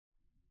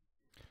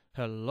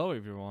Hello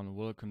everyone,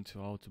 welcome to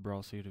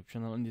HowToBrowser YouTube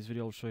channel. In this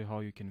video I'll show you how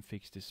you can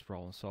fix this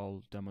problem. So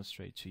I'll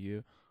demonstrate to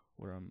you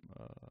where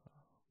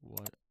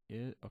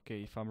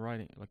okay, if I'm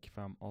writing, like if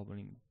I'm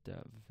opening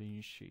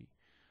DaVinci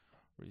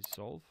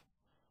Resolve,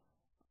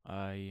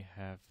 I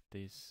have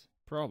this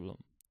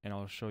problem and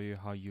I'll show you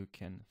how you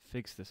can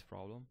fix this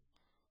problem.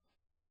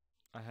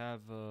 I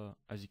have,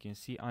 as you can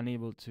see,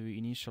 unable to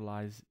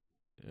initialize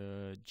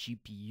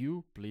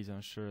GPU. Please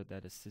ensure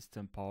that the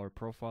system power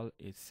profile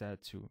is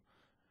set to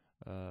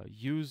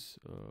use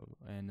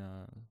and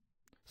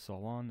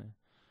so on.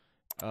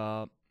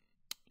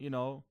 You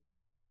know,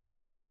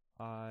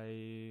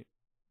 I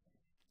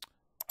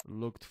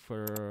looked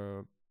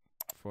for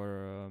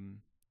for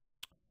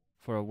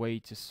a way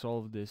to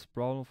solve this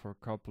problem for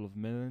a couple of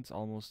minutes,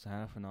 almost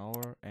half an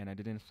hour, and I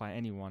didn't find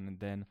anyone. And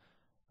then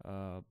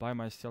by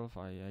myself,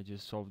 I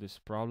just solved this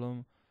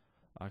problem,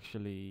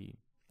 actually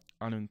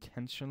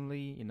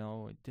unintentionally. It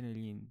didn't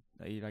even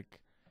like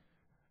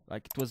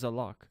it was a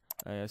luck.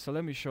 So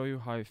let me show you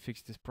how I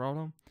fix this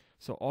problem.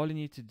 So all you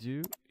need to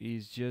do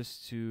is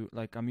just to,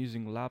 like, I'm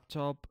using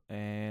laptop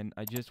and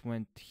I just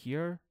went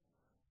here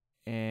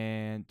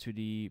and to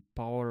the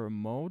power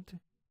mode,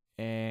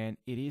 and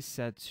it is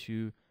set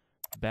to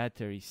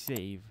battery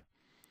save.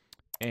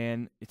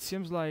 And it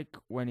seems like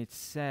when it's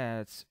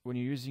set, when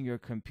you're using your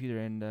computer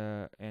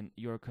and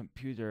your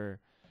computer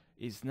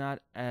is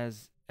not at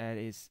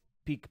its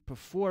peak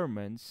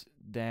performance,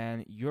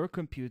 then your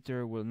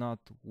computer will not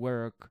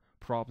work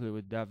properly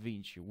with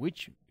DaVinci,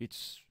 which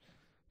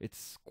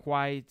it's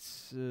quite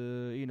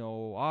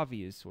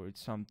obvious, or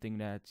it's something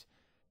that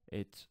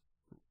it's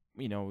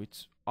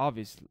it's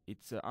obvious,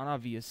 it's an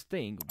obvious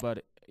thing.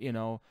 But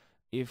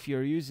if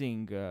you're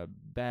using a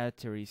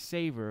battery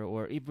saver,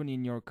 or even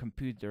in your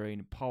computer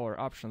in power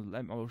options,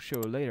 I'll show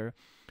you later.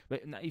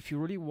 But if you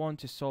really want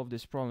to solve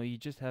this problem, you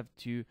just have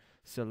to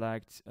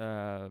select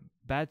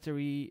better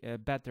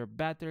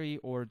battery,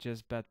 or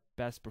just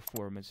best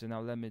performance. So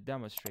now let me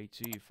demonstrate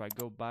to you. If I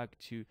go back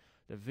to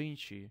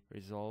DaVinci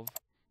Resolve,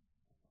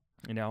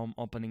 and now I'm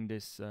opening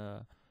this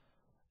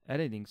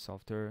editing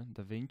software,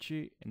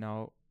 DaVinci, and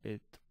now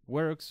it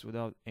works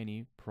without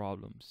any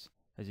problems,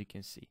 as you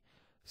can see.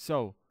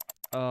 So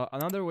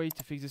another way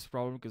to fix this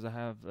problem, because I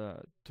have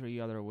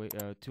two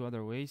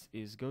other ways,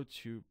 is go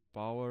to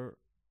power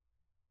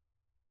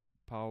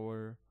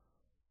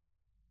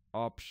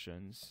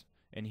options,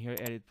 and here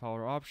edit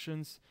power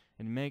options,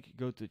 and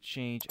go to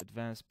change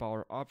advanced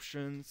power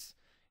options,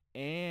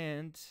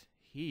 and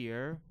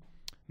here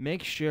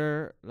make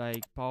sure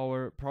like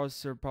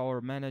processor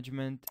power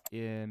management,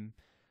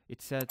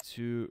 it's set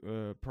to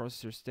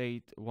processor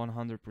state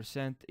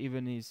 100%.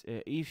 Even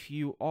if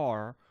you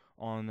are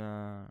on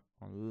a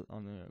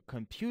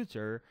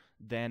computer,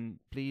 then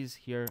please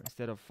here,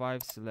 instead of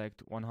 5,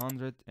 select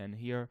 100, and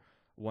here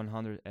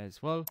 100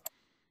 as well,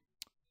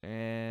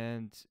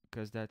 and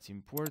because that's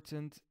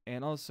important.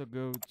 And also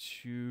go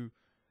to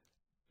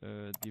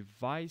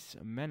device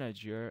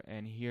manager,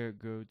 and here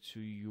go to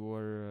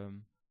your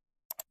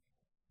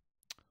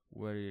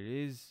where it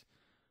is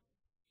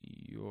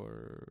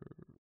your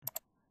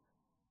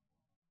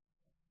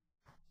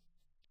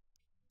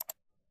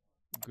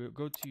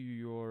go to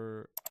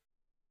your,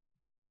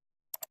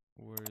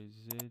 where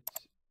is it,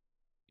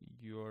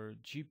 your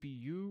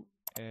GPU.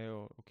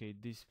 Okay,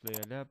 display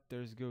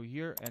adapters, go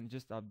here and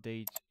just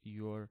update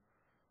your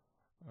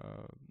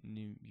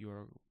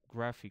your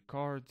graphic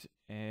card,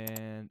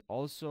 and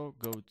also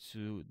go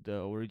to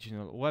the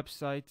original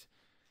website,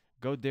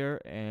 go there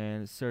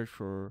and search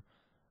for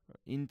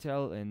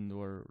Intel, and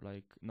or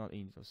like not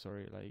Intel,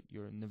 sorry, like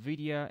your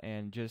NVIDIA,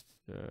 and just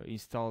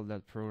install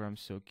that program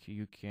so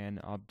you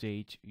can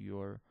update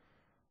your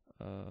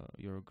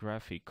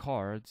graphic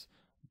cards.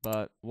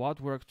 But what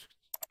worked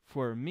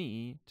for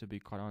me, to be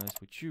quite honest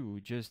with you,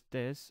 just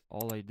this.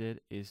 All I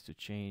did is to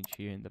change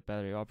here in the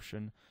battery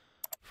option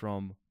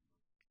from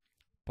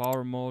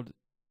power mode,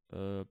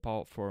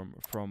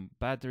 from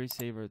battery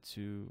saver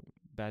to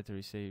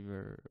battery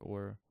saver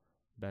or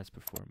best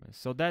performance.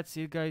 So that's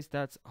it, guys.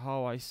 That's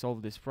how I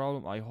solved this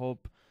problem. I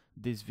hope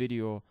this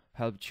video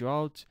helped you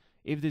out.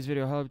 If this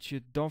video helped you,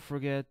 don't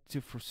forget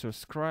to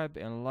subscribe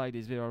and like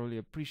this video. I really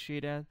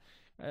appreciate that.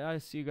 I'll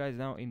see you guys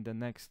now in the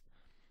next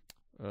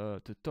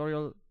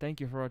tutorial. Thank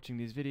you for watching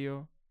this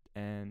video,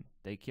 and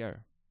take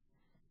care.